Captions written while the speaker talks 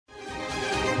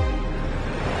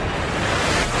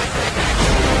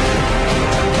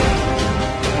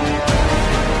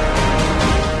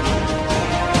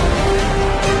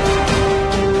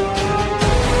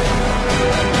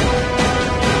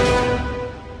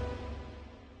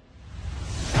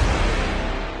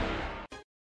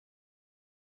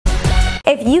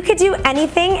If you could do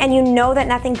anything and you know that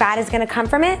nothing bad is gonna come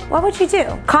from it, what would you do?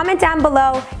 Comment down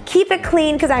below, keep it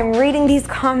clean because I'm reading these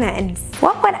comments.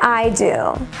 What would I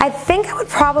do? I think I would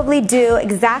probably do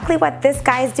exactly what this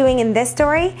guy's doing in this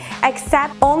story,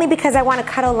 except only because I want to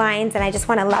cuddle lions and I just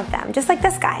want to love them, just like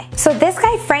this guy. So this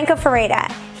guy, Franco Ferreira,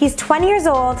 he's 20 years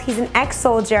old, he's an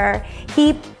ex-soldier.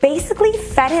 He basically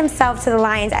fed himself to the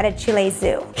lions at a Chile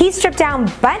zoo. He stripped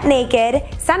down butt naked,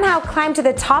 somehow climbed to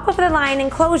the top of the lion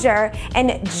enclosure,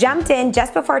 and jumped in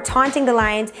just before taunting the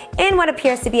lions in what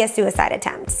appears to be a suicide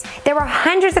attempt. There were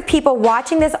hundreds of people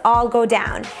watching this all go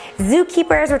down.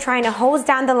 Zookeepers were trying to hose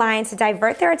down the lions to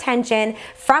divert their attention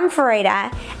from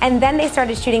Ferreira, and then they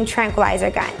started shooting tranquilizer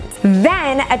guns.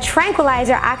 Then a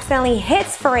tranquilizer accidentally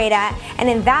hits Ferreira, and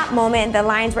in that moment the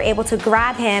lions were able to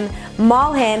grab him,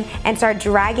 maul him, and start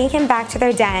dragging him back to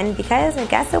their den because I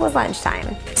guess it was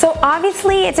lunchtime. So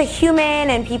obviously it's a human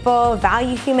and people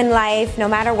value human life no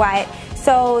matter what.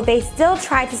 So they still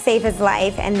tried to save his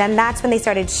life, and then that's when they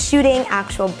started shooting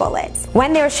actual bullets.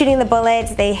 When they were shooting the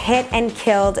bullets, they hit and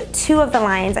killed 2 of the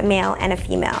lions, a male and a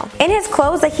female. In his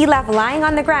clothes that he left lying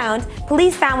on the ground,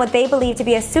 police found what they believed to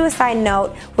be a suicide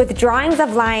note with drawings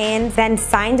of lions and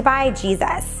signed by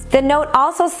Jesus. The note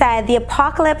also said, "The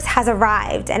apocalypse has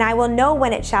arrived, and I will know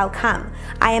when it shall come.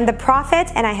 I am the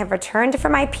prophet, and I have returned for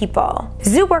my people."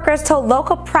 Zoo workers told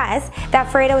local press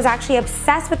that Ferreira was actually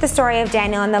obsessed with the story of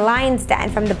Daniel in the lion's den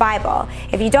from the Bible.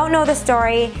 If you don't know the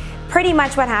story, pretty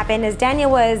much what happened is Daniel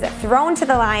was thrown to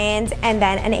the lions and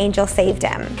then an angel saved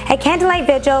him. A candlelight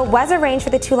vigil was arranged for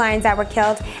the 2 lions that were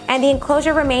killed, and the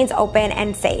enclosure remains open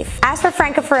and safe. As for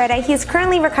Franco Ferreira, he is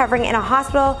currently recovering in a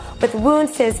hospital with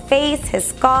wounds to his face, his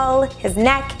skull, his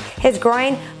neck, his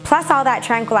groin, plus all that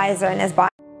tranquilizer in his body.